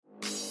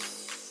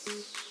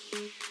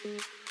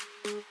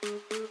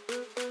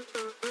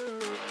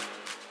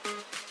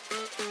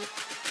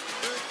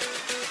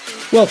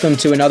Welcome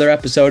to another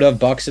episode of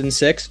Bucks and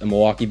Six, a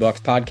Milwaukee Bucks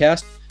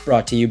podcast,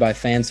 brought to you by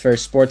Fans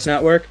First Sports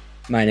Network.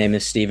 My name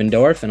is Steven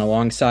Dorff, and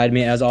alongside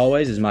me, as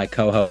always, is my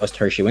co-host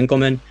Hershey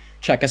Winkleman.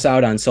 Check us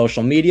out on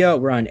social media.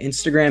 We're on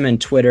Instagram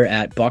and Twitter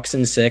at Bucks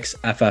and Six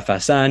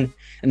FFSN,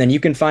 and then you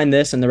can find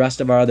this and the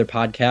rest of our other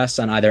podcasts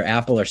on either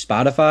Apple or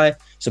Spotify.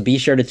 So be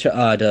sure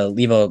to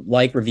leave a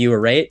like, review, or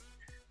rate.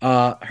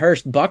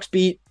 Hirsch, Bucks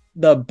beat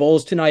the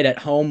Bulls tonight at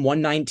home,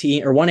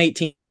 118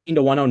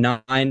 to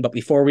 109. But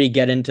before we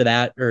get into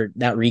that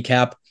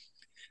recap,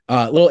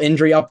 little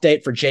injury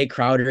update for Jay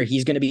Crowder.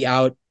 He's going to be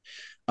out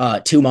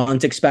 2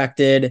 months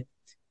expected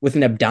with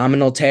an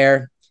abdominal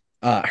tear.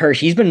 Hirsch,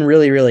 he's been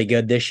really, really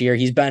good this year.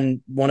 He's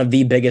been one of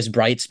the biggest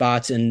bright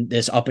spots in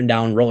this up and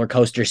down roller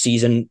coaster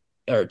season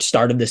or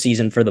start of the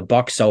season for the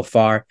Bucks so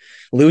far.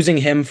 Losing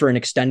him for an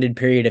extended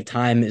period of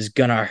time is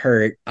going to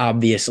hurt,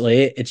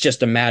 obviously. It's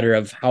just a matter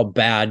of how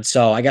bad.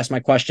 So I guess my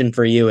question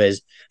for you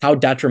is, how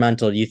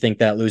detrimental do you think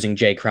that losing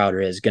Jay Crowder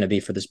is going to be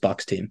for this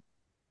Bucks team?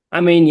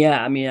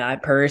 I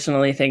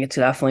personally think it's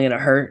definitely going to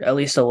hurt at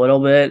least a little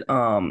bit.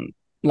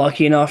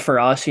 Lucky enough for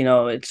us,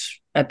 it's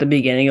at the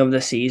beginning of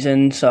the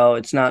season, so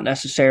it's not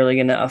necessarily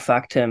going to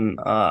affect him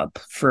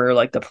for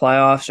like the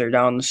playoffs or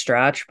down the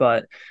stretch,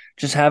 but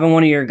just having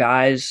one of your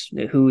guys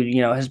who,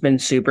 has been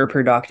super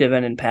productive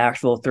and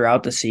impactful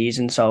throughout the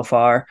season so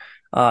far,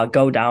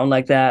 go down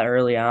like that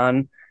early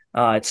on.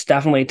 It's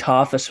definitely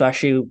tough,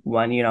 especially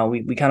when,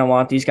 we kind of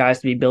want these guys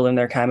to be building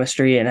their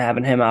chemistry, and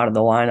having him out of the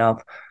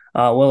lineup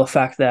will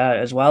affect that,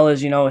 as well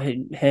as,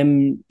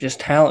 him just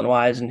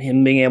talent-wise and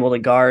him being able to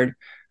guard,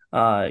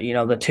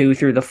 the 2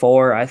 through the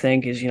 4, I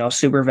think is,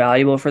 super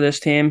valuable for this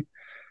team.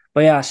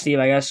 But yeah, Steve,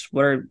 I guess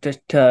just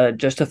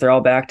to throw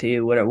it back to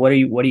you, what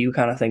do you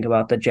kind of think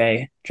about the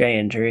Jay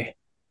injury?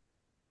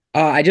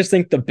 I just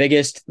think the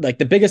biggest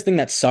thing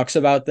that sucks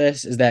about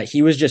this is that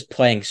he was just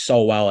playing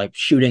so well, like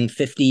shooting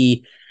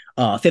 51%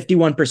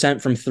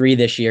 from 3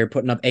 this year,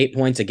 putting up 8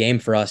 points a game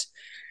for us.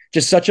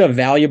 Just such a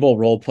valuable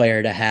role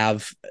player to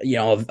have,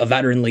 a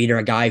veteran leader,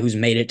 a guy who's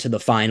made it to the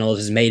finals,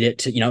 has made it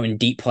to, in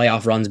deep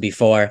playoff runs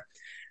before.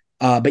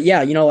 But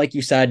yeah, like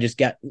you said,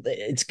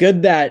 it's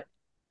good that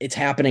it's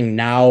happening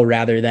now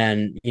rather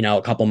than,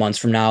 a couple months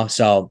from now.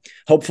 So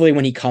hopefully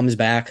when he comes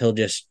back, he'll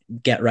just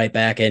get right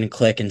back in,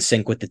 click and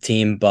sync with the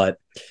team. But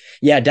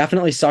yeah,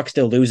 definitely sucks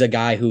to lose a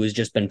guy who has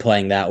just been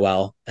playing that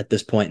well at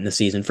this point in the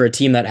season for a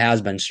team that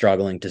has been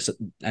struggling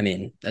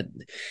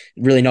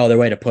really no other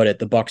way to put it.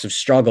 The Bucks have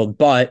struggled,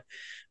 but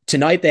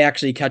tonight they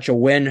actually catch a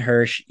win.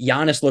 Hirsch,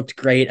 Giannis looked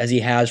great as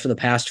he has for the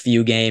past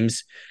few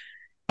games.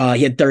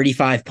 He had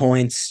 35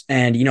 points,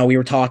 and, we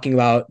were talking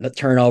about the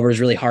turnovers,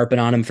 really harping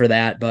on him for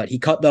that, but he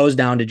cut those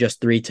down to just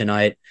 3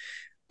 tonight.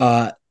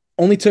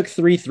 Only took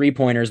 3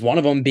 3-pointers, one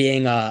of them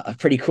being a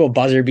pretty cool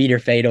buzzer beater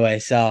fadeaway.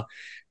 So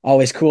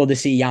always cool to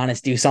see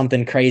Giannis do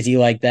something crazy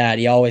like that.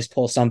 He always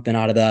pulls something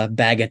out of the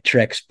bag of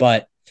tricks.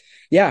 But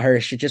yeah,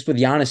 Hirsch, just with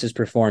Giannis's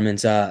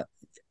performance, I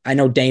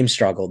know Dame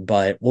struggled,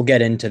 but we'll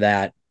get into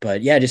that.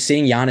 But yeah, just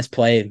seeing Giannis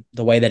play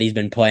the way that he's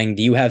been playing,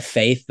 do you have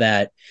faith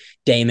that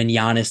Dame and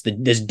Giannis,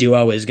 this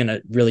duo is going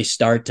to really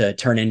start to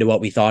turn into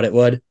what we thought it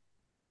would?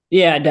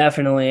 Yeah,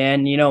 definitely.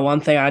 And, one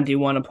thing I do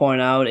want to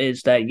point out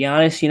is that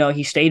Giannis,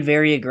 he stayed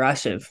very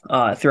aggressive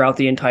throughout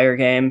the entire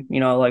game.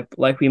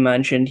 Like we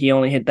mentioned, he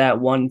only hit that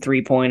 1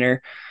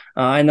 3-pointer.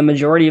 And the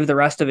majority of the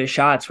rest of his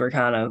shots were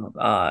kind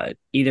of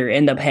either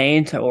in the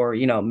paint or,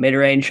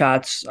 mid-range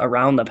shots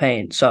around the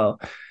paint. So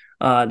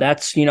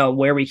that's,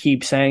 where we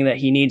keep saying that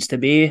he needs to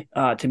be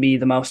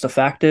the most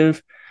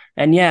effective.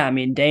 And yeah,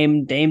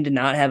 Dame did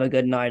not have a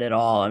good night at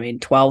all.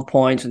 12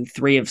 points and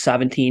 3 of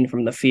 17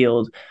 from the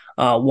field,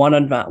 1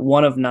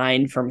 of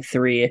 9 from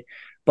 3.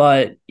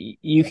 But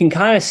you can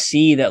kind of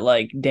see that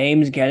like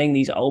Dame's getting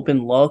these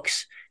open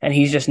looks and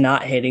he's just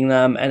not hitting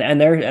them.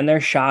 And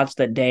they're shots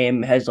that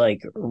Dame has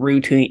like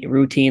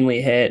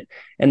routinely hit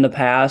in the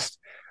past.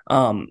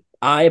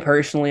 I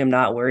personally am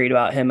not worried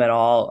about him at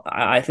all.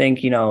 I think,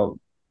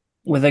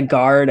 with a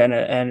guard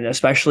and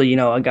especially,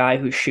 a guy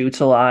who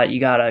shoots a lot,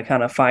 you got to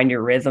kind of find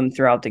your rhythm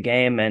throughout the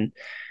game. And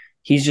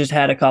he's just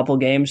had a couple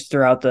games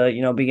throughout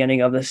the,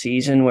 beginning of the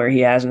season where he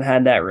hasn't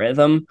had that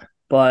rhythm.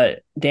 But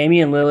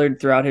Damian Lillard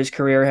throughout his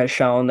career has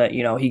shown that,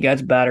 he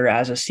gets better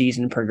as a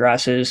season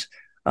progresses.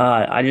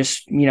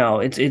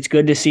 It's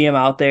good to see him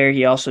out there.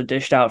 He also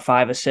dished out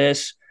 5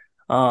 assists.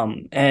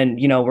 And,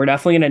 we're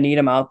definitely going to need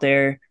him out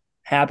there.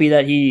 Happy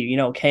that he,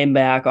 came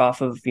back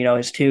off of,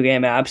 his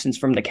 2-game absence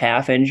from the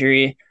calf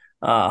injury.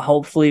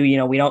 Hopefully,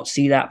 we don't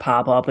see that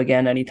pop up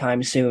again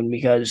anytime soon,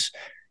 because,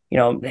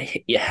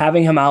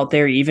 having him out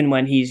there, even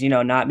when he's,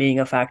 not being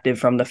effective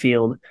from the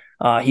field,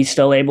 he's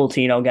still able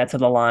to, get to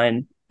the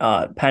line,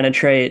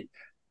 penetrate,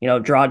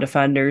 draw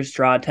defenders,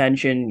 draw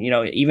attention,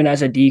 even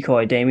as a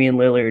decoy. Damian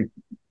Lillard,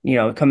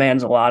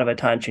 commands a lot of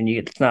attention.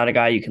 It's not a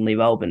guy you can leave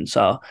open.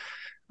 So,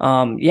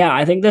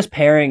 I think this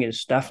pairing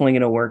is definitely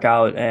going to work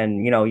out. And,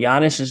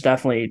 Giannis is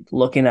definitely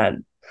looking at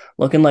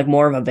looking like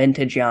more of a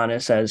vintage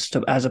Giannis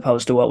as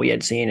opposed to what we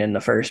had seen in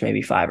the first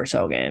maybe 5 or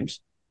so games.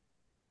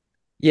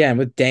 Yeah, and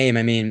with Dame,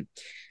 I mean,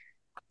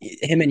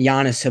 him and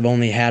Giannis have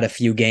only had a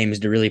few games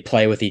to really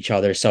play with each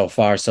other so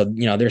far. So,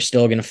 they're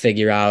still going to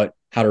figure out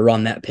how to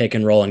run that pick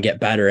and roll and get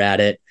better at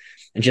it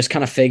and just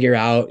kind of figure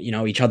out,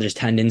 each other's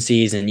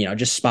tendencies and,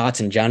 just spots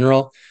in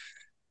general.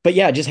 But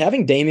yeah, just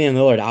having Damian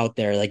Lillard out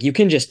there, like you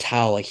can just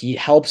tell, like he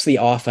helps the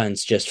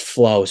offense just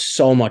flow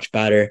so much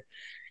better,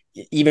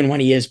 even when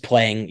he is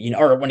playing,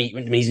 or when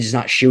he's just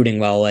not shooting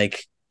well.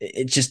 Like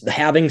it's just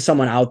having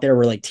someone out there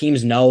where like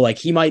teams know like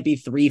he might be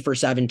 3 for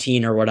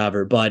 17 or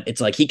whatever, but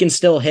it's like he can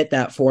still hit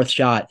that fourth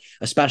shot,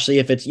 especially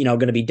if it's, going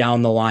to be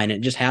down the line.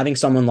 And just having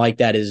someone like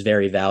that is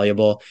very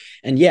valuable.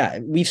 And yeah,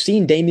 we've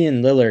seen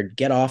Damian Lillard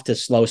get off to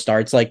slow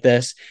starts like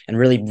this and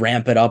really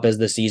ramp it up as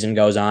the season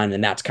goes on.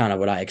 And that's kind of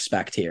what I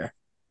expect here.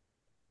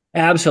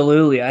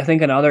 Absolutely. I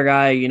think another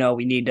guy,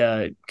 we need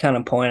to kind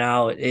of point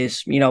out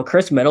is,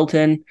 Chris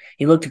Middleton.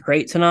 He looked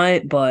great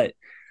tonight, but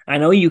I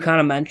know you kind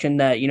of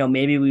mentioned that,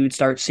 maybe we would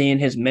start seeing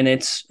his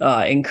minutes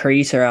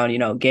increase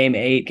around, game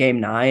 8,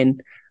 game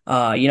 9.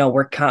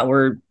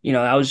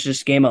 That was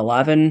just game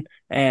 11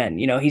 and,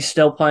 he's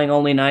still playing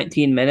only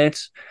 19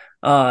 minutes.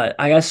 I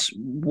guess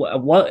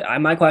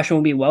my question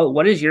would be,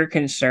 what is your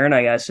concern,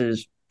 I guess,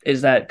 is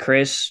that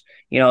Chris,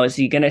 is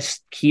he going to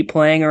keep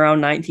playing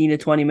around 19 to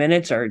 20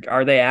 minutes or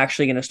are they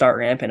actually going to start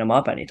ramping him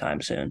up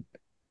anytime soon?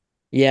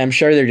 Yeah, I'm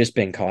sure they're just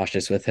being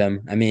cautious with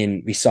him. I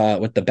mean, we saw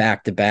it with the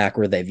back-to-back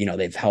where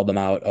they've held him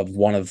out of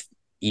one of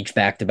each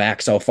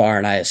back-to-back so far,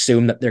 and I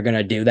assume that they're going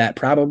to do that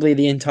probably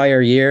the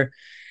entire year.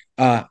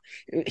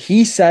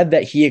 He said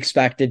that he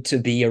expected to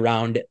be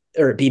around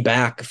or be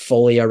back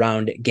fully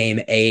around game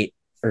 8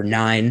 or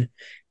 9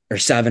 or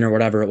 7 or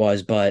whatever it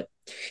was, but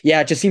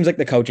yeah, it just seems like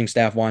the coaching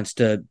staff wants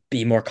to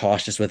be more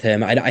cautious with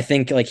him. I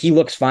think like he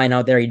looks fine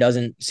out there. He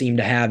doesn't seem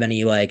to have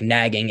any like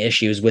nagging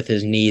issues with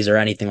his knees or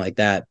anything like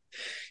that.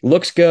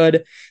 Looks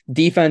good.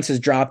 Defense has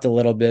dropped a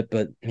little bit,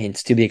 but I mean,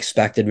 it's to be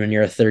expected when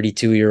you're a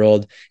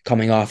 32-year-old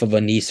coming off of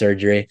a knee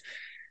surgery.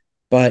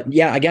 But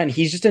yeah, again,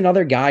 he's just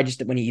another guy.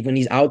 Just when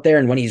he's out there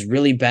and when he's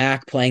really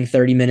back playing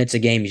 30 minutes a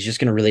game, he's just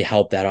going to really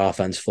help that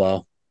offense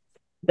flow.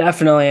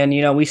 Definitely.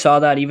 And, we saw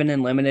that even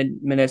in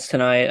limited minutes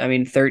tonight. I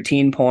mean,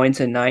 13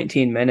 points in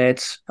 19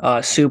 minutes,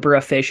 super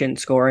efficient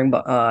scoring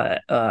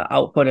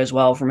output as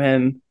well from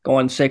him,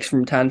 going 6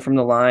 from 10 from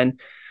the line.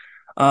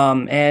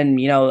 And,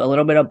 a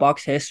little bit of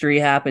Bucks history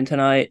happened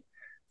tonight.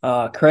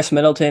 Chris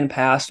Middleton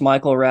passed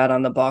Michael Redd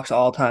on the Bucks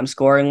all-time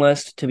scoring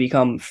list to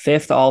become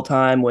 5th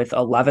all-time with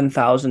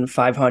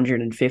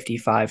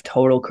 11,555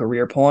 total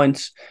career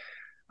points.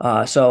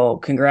 So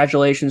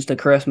congratulations to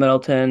Chris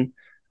Middleton.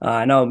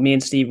 I know me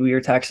and Steve, we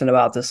were texting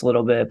about this a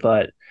little bit,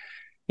 but,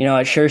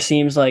 it sure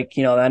seems like,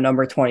 that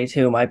number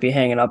 22 might be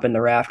hanging up in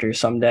the rafters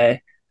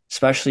someday,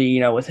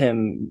 especially, with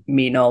him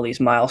meeting all these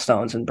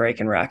milestones and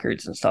breaking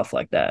records and stuff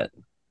like that.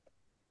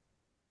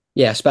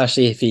 Yeah,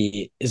 especially if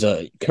he is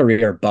a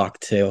career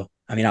Buck too.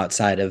 I mean,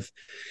 outside of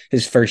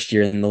his first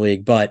year in the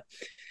league, but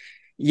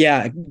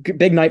yeah,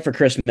 big night for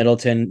Chris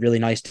Middleton. Really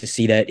nice to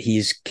see that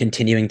he's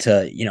continuing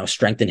to,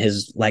 strengthen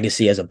his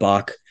legacy as a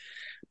Buck.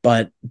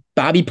 But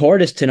Bobby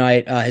Portis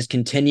tonight has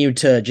continued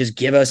to just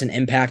give us an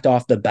impact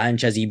off the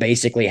bench as he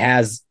basically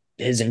has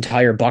his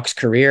entire Bucks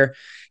career.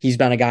 He's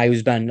been a guy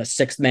who's been a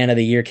 6th man of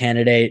the year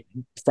candidate,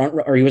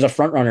 he was a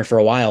front runner for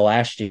a while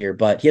last year,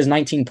 but he has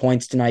 19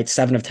 points tonight,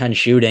 7 of 10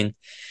 shooting.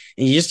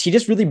 And he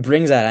just really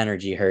brings that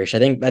energy, Hirsch. I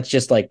think that's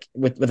just like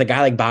with a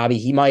guy like Bobby,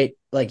 he might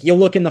like you'll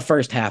look in the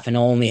first half and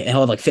he'll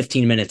have like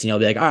 15 minutes and he'll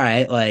be like, all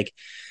right, like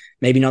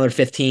maybe another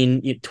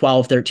 15,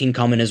 12, 13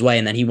 coming his way,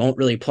 and then he won't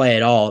really play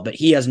at all. But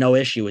he has no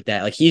issue with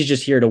that. Like he's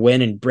just here to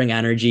win and bring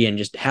energy, and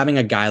just having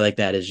a guy like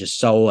that is just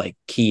so like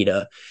key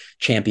to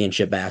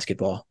championship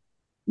basketball.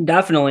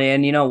 Definitely.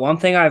 And, one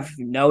thing I've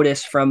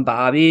noticed from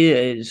Bobby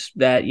is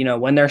that,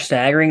 when they're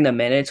staggering the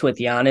minutes with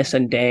Giannis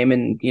and Dame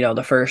in,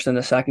 the first and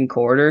the second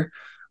quarter,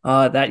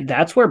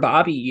 that's where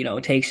Bobby,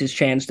 takes his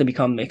chance to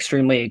become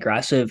extremely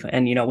aggressive.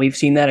 And, we've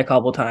seen that a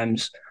couple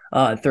times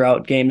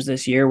throughout games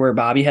this year where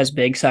Bobby has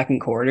big second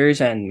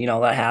quarters and,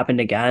 that happened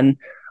again.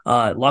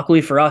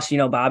 Luckily for us,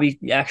 Bobby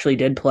actually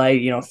did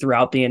play,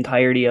 throughout the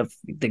entirety of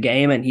the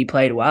game and he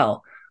played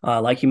well.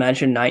 Like you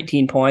mentioned,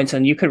 19 points,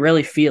 and you could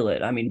really feel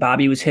it. I mean,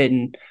 Bobby was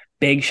hitting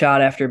big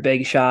shot after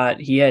big shot.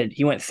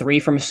 He went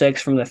 3 from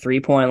 6 from the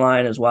 3-point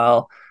line as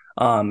well.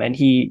 And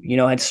he,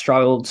 had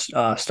struggled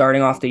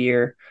starting off the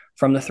year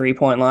from the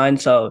 3-point line.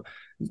 So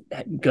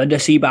good to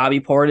see Bobby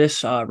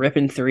Portis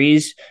ripping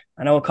threes.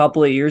 I know a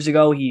couple of years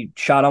ago he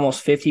shot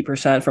almost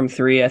 50% from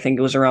 3. I think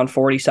it was around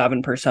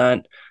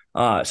 47%.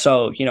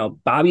 So,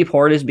 Bobby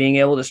Portis being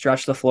able to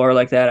stretch the floor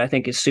like that, I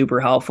think is super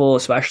helpful,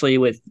 especially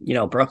with,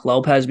 Brook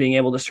Lopez being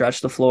able to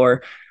stretch the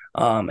floor.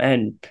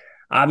 And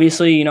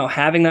obviously,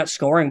 having that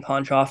scoring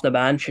punch off the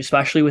bench,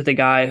 especially with a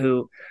guy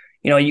who,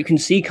 you can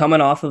see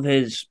coming off of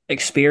his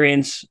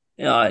experience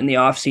in the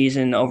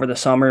offseason over the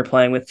summer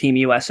playing with Team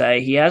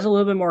USA, he has a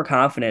little bit more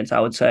confidence,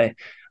 I would say,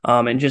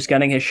 and just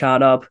getting his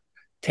shot up.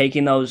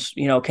 taking those,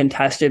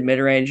 contested mid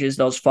ranges,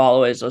 those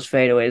followaways, those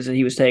fadeaways that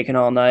he was taking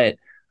all night.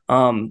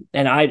 And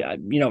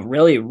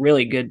really,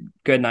 really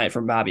good night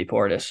from Bobby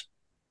Portis.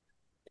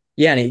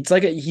 Yeah, and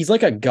he's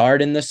like a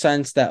guard in the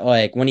sense that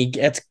like when he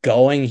gets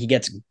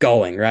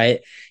going,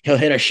 right? He'll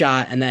hit a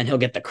shot and then he'll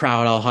get the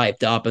crowd all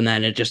hyped up, and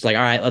then it's just like,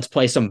 all right, let's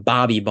play some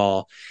Bobby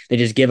ball. They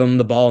just give him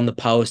the ball in the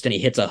post and he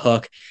hits a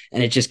hook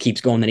and it just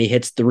keeps going. Then he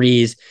hits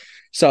threes.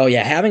 So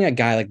yeah, having a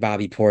guy like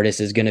Bobby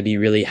Portis is going to be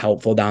really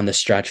helpful down the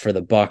stretch for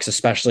the Bucks,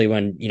 especially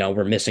when,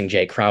 we're missing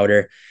Jay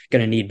Crowder.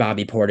 Going to need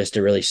Bobby Portis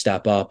to really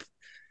step up.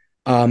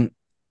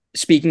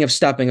 Speaking of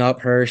stepping up,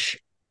 Hirsch,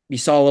 we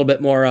saw a little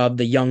bit more of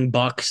the young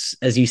Bucks,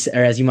 as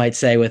you might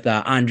say, with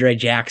Andre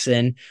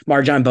Jackson,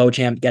 MarJon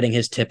Beauchamp getting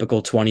his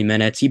typical 20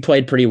 minutes. He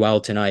played pretty well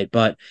tonight,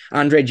 but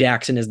Andre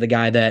Jackson is the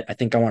guy that I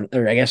think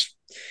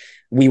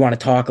we want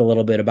to talk a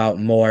little bit about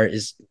more,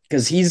 is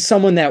because he's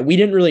someone that we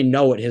didn't really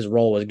know what his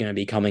role was going to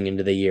be coming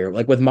into the year.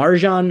 Like with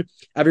MarJon,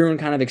 everyone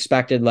kind of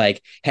expected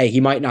like, hey,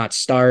 he might not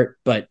start,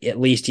 but at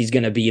least he's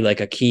going to be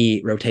like a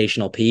key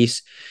rotational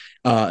piece.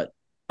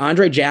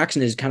 Andre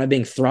Jackson is kind of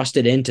being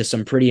thrusted into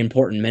some pretty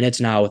important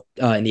minutes now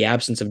in the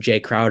absence of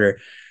Jay Crowder.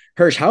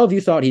 Hirsch, how have you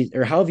thought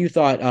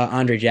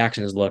Andre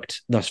Jackson has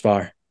looked thus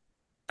far?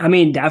 I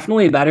mean,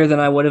 definitely better than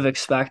I would have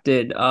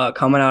expected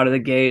coming out of the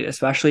gate,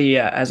 especially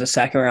as a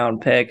second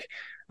round pick.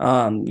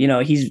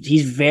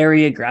 He's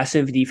very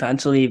aggressive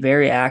defensively,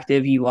 very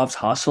active. He loves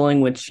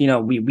hustling, which,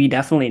 we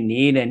definitely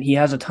need, and he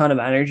has a ton of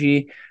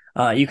energy.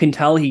 You can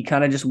tell he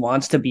kind of just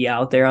wants to be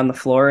out there on the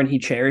floor, and he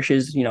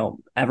cherishes,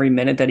 every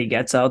minute that he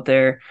gets out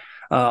there.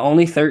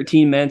 Only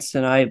 13 minutes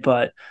tonight,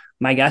 but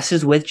my guess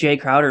is with Jay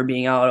Crowder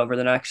being out over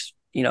the next,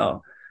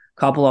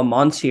 couple of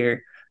months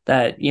here,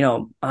 that,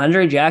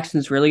 Andre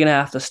Jackson's really going to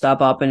have to step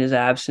up in his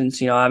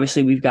absence.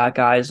 Obviously we've got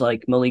guys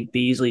like Malik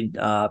Beasley,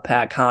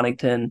 Pat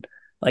Connaughton,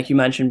 like you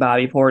mentioned,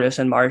 Bobby Portis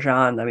and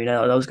MarJon. I mean,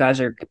 those guys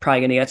are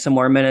probably going to get some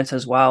more minutes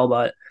as well,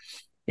 but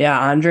yeah,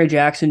 Andre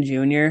Jackson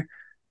Jr.,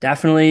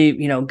 definitely,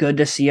 good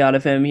to see out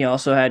of him. He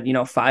also had,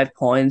 5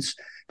 points.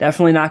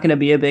 Definitely not going to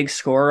be a big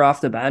scorer off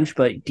the bench,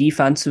 but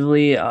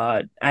defensively,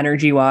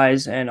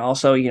 energy-wise, and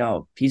also,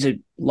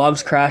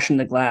 loves crashing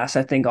the glass.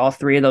 I think all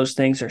three of those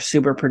things are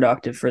super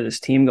productive for this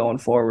team going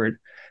forward,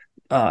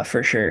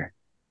 for sure.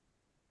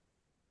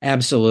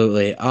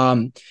 Absolutely.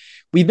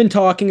 We've been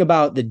talking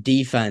about the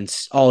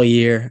defense all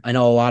year. I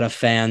know a lot of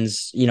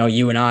fans,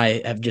 you and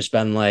I have just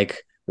been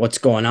like, what's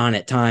going on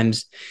at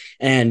times?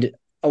 And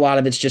a lot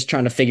of it's just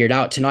trying to figure it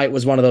out. Tonight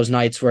was one of those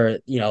nights where,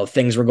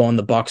 things were going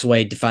the Bucks'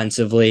 way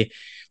defensively.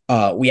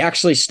 We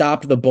actually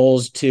stopped the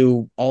Bulls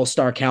to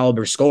all-star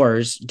caliber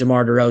scorers.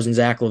 DeMar DeRozan,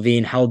 Zach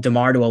LaVine held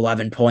DeMar to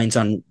 11 points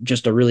on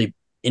just a really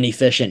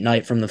inefficient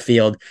night from the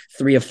field.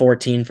 3 of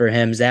 14 for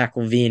him. Zach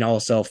LaVine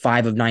also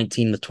 5 of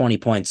 19 with 20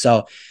 points.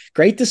 So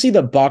great to see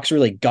the Bucks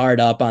really guard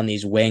up on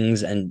these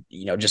wings and,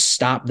 just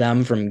stop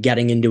them from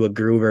getting into a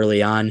groove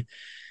early on.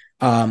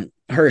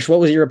 Hirsch, what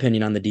was your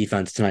opinion on the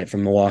defense tonight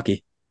from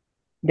Milwaukee?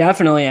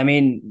 Definitely. I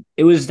mean,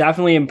 it was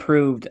definitely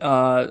improved.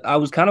 I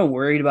was kind of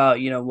worried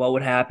about, what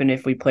would happen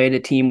if we played a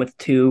team with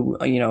two,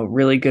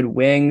 really good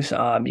wings,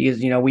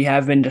 because, we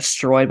have been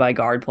destroyed by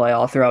guard play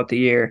all throughout the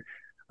year.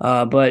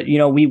 But,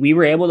 we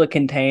were able to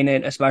contain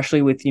it,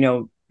 especially with,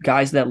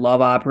 guys that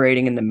love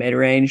operating in the mid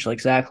range, like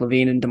Zach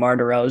LaVine and DeMar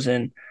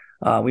DeRozan.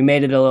 We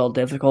made it a little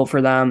difficult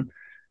for them.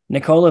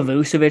 Nikola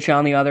Vucevic,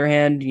 on the other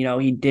hand,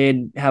 he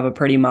did have a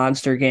pretty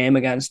monster game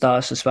against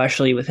us,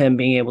 especially with him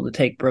being able to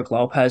take Brook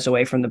Lopez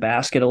away from the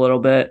basket a little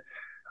bit.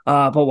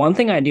 But one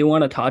thing I do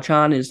want to touch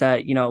on is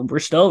that, we're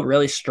still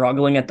really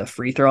struggling at the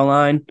free throw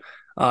line.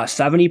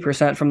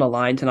 70% from the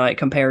line tonight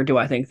compared to,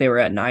 I think they were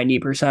at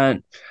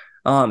 90%.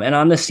 And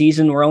on the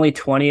season, we're only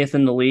 20th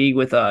in the league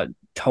with a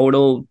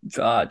total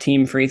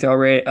team free throw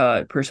rate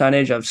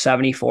percentage of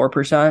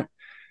 74%.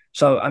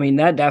 So, I mean,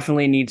 that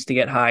definitely needs to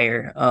get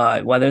higher,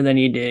 whether they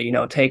need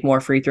to, take more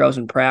free throws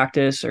in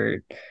practice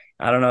or,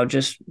 I don't know,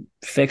 just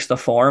fix the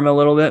form a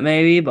little bit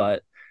maybe,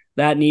 but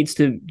that needs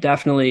to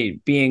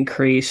definitely be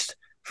increased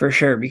for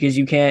sure, because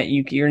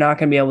you're not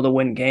going to be able to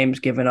win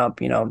games giving up,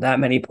 that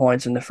many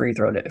points in the free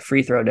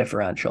throw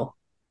differential.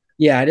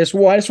 Yeah, I just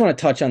want to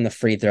touch on the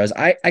free throws.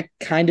 I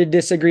kind of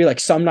disagree.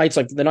 Like some nights,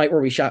 like the night where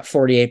we shot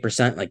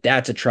 48%, like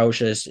that's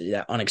atrocious,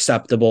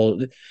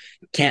 unacceptable,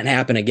 can't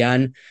happen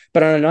again.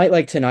 But on a night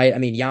like tonight, I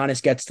mean,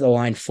 Giannis gets to the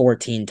line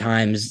 14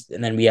 times,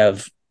 and then we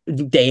have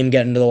Dame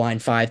getting to the line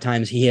 5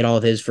 times. He hit all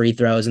of his free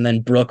throws, and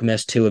then Brook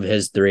missed 2 of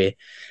his 3.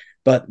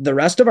 But the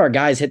rest of our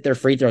guys hit their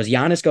free throws.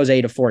 Giannis goes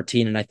 8 of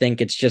 14, and I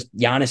think it's just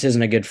Giannis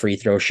isn't a good free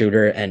throw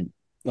shooter, and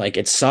like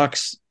it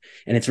sucks.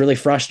 And it's really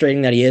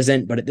frustrating that he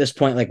isn't, but at this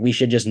point, like we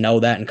should just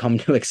know that and come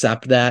to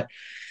accept that.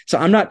 So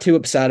I'm not too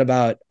upset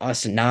about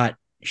us not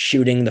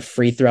shooting the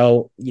free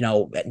throw,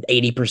 at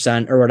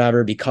 80% or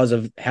whatever, because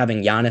of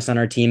having Giannis on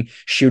our team,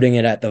 shooting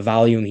it at the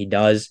volume he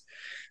does.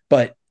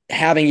 But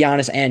having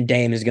Giannis and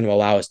Dame is going to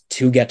allow us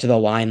to get to the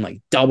line, like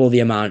double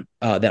the amount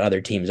that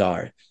other teams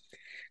are.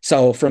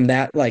 So from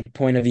that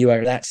point of view,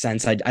 or that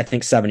sense, I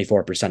think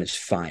 74% is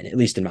fine, at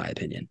least in my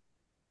opinion.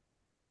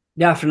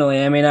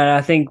 Definitely. I mean,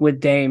 I think with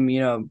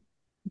Dame,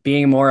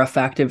 being more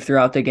effective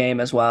throughout the game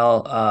as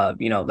well,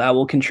 that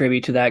will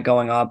contribute to that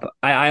going up.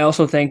 I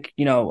also think,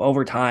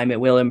 over time it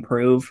will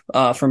improve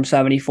from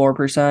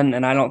 74%.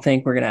 And I don't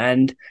think we're going to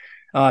end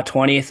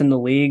 20th in the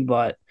league,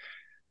 but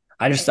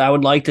I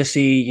would like to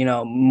see,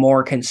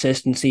 more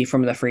consistency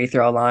from the free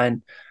throw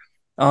line.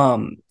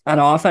 On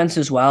offense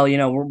as well,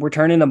 we're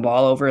turning the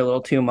ball over a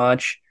little too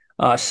much.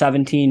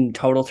 17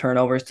 total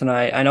turnovers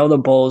tonight. I know the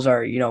Bulls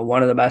are,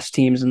 one of the best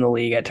teams in the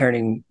league at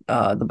turning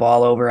the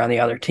ball over on the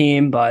other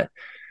team, but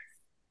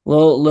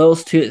little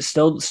too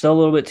still a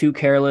little bit too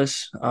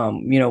careless.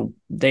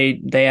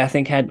 They I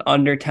think had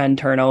under 10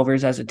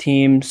 turnovers as a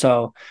team,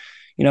 so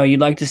you'd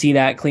like to see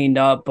that cleaned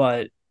up,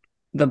 but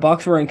the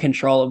Bucks were in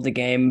control of the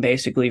game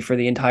basically for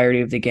the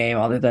entirety of the game,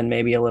 other than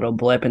maybe a little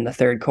blip in the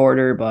third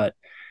quarter, but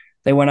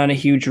they went on a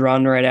huge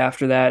run right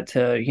after that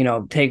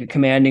to, take a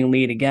commanding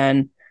lead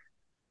again.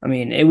 I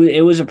mean,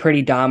 it was a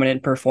pretty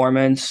dominant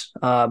performance.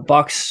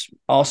 Bucks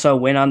also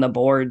win on the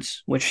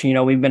boards, which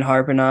we've been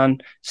harping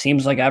on.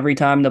 Seems like every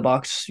time the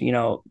Bucks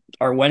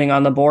are winning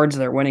on the boards,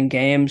 they're winning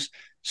games.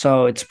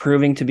 So it's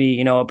proving to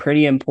be a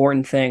pretty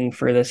important thing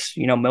for this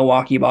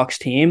Milwaukee Bucks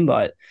team.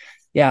 But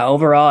yeah,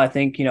 overall, I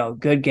think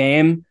good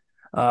game.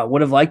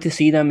 Would have liked to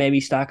see them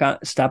maybe step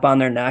on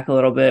their neck a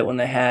little bit when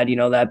they had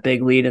that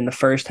big lead in the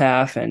first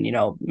half, and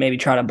maybe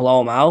try to blow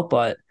them out.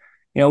 But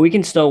we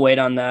can still wait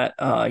on that.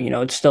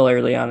 It's still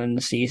early on in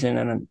the season,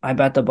 and I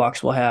bet the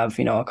Bucks will have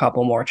a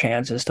couple more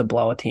chances to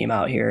blow a team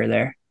out here or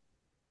there.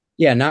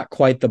 Yeah, not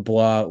quite the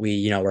blowout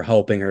we, were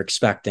hoping or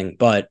expecting,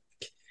 but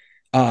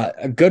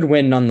a good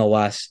win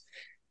nonetheless.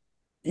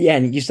 Yeah,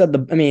 and you said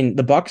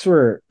the Bucks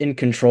were in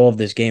control of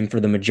this game for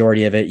the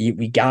majority of it.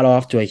 We got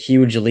off to a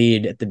huge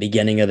lead at the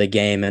beginning of the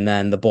game, and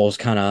then the Bulls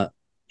kind of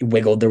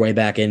wiggled their way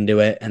back into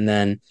it, and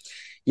then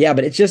yeah,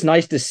 but it's just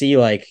nice to see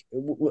like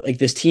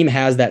this team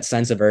has that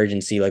sense of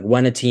urgency. Like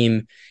when a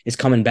team is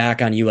coming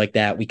back on you like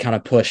that, we kind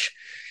of push,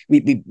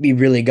 we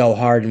really go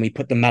hard and we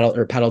put the metal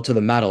or pedal to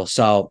the metal.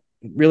 So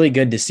really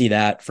good to see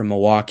that from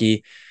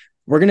Milwaukee.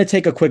 We're going to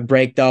take a quick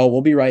break though.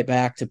 We'll be right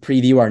back to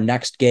preview our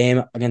next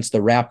game against the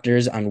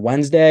Raptors on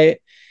Wednesday.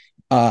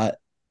 So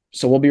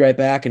we'll be right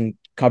back and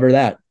cover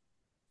that.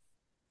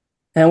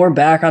 And we're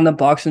back on the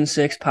Bucks and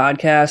Six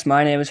podcast.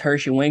 My name is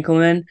Hershey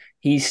Winkleman.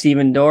 He's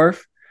Steven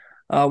Dorff.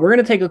 We're going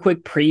to take a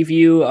quick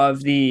preview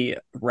of the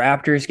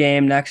Raptors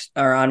game next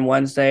or on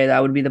Wednesday.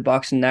 That would be the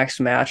Bucks' next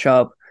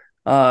matchup.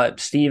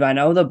 Steve, I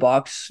know the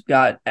Bucks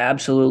got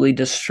absolutely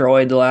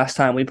destroyed the last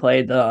time we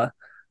played the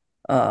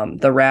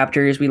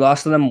Raptors. We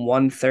lost to them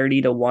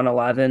 130 to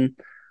 111.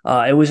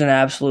 It was an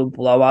absolute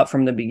blowout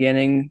from the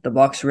beginning. The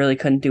Bucks really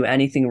couldn't do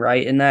anything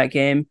right in that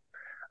game.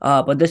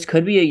 But this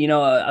could be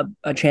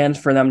a chance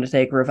for them to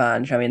take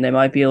revenge. I mean, they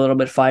might be a little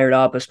bit fired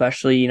up,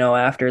 especially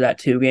after that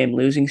 2-game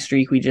losing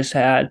streak we just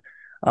had.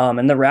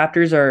 And the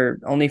Raptors are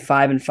only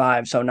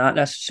 5-5, so not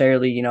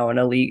necessarily an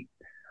elite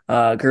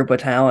group of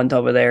talent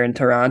over there in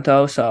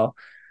Toronto. So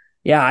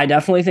yeah, I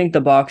definitely think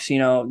the Bucks,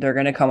 they're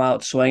going to come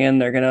out swinging.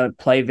 They're going to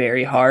play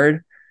very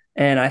hard.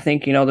 And I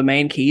think, the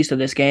main keys to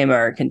this game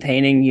are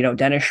containing,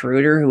 Dennis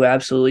Schroeder, who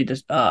absolutely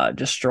just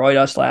destroyed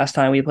us last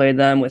time we played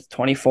them with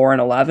 24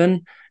 and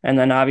 11. And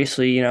then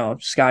obviously,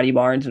 Scotty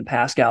Barnes and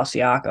Pascal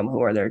Siakam,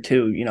 who are their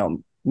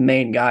two,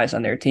 main guys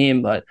on their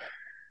team. But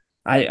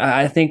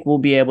I think we'll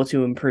be able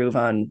to improve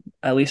on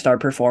at least our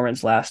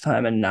performance last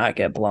time and not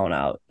get blown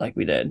out like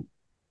we did.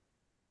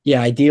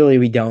 Yeah, ideally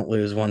we don't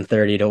lose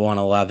 130 to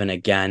 111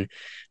 again.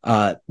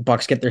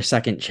 Bucks get their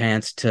second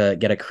chance to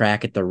get a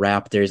crack at the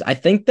Raptors. I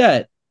think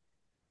that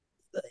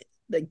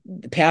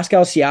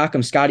Pascal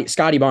Siakam,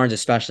 Scotty Barnes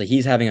especially,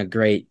 he's having a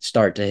great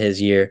start to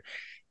his year.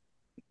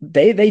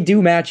 They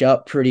do match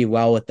up pretty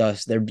well with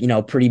us. They're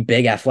pretty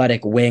big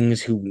athletic wings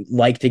who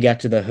like to get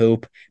to the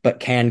hoop but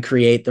can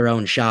create their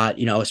own shot,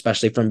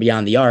 especially from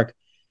beyond the arc.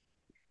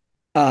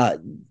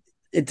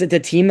 It's a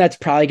team that's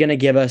probably going to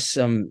give us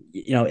some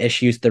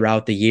issues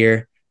throughout the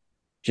year,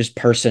 just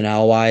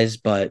personnel wise.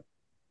 But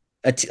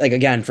like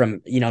again,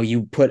 from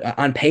you put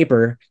on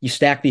paper, you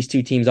stack these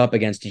two teams up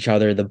against each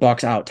other. The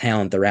Bucks out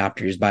talent the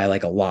Raptors by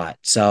like a lot.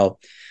 So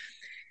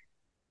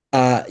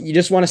you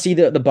just want to see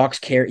the Bucks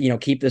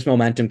keep this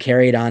momentum,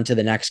 carry it on to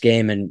the next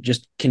game, and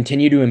just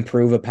continue to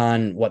improve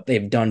upon what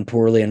they've done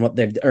poorly and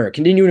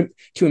continue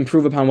to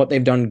improve upon what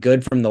they've done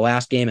good from the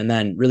last game, and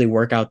then really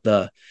work out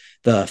the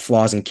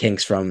flaws and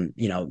kinks from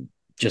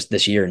just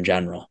this year in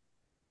general.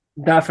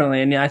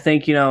 Definitely, and I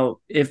think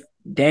if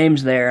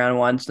Dame's there on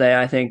Wednesday,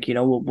 I think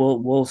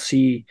we'll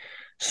see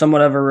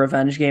somewhat of a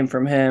revenge game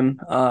from him.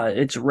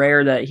 It's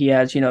rare that he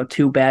has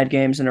two bad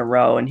games in a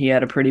row, and he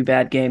had a pretty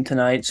bad game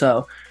tonight.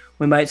 So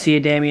we might see a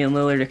Damian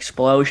Lillard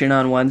explosion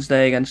on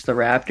Wednesday against the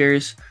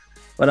Raptors.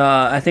 But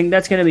I think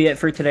that's going to be it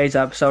for today's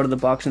episode of the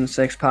Bucks and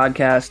Six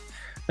podcast.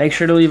 Make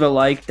sure to leave a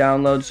like,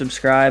 download,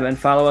 subscribe, and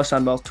follow us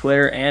on both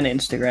Twitter and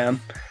Instagram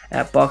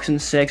at Bucks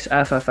and Six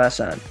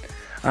FFSN.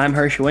 I'm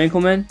Hershey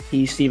Winkleman.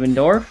 He's Steven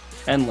Dorff,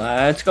 and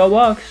let's go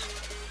Bucks.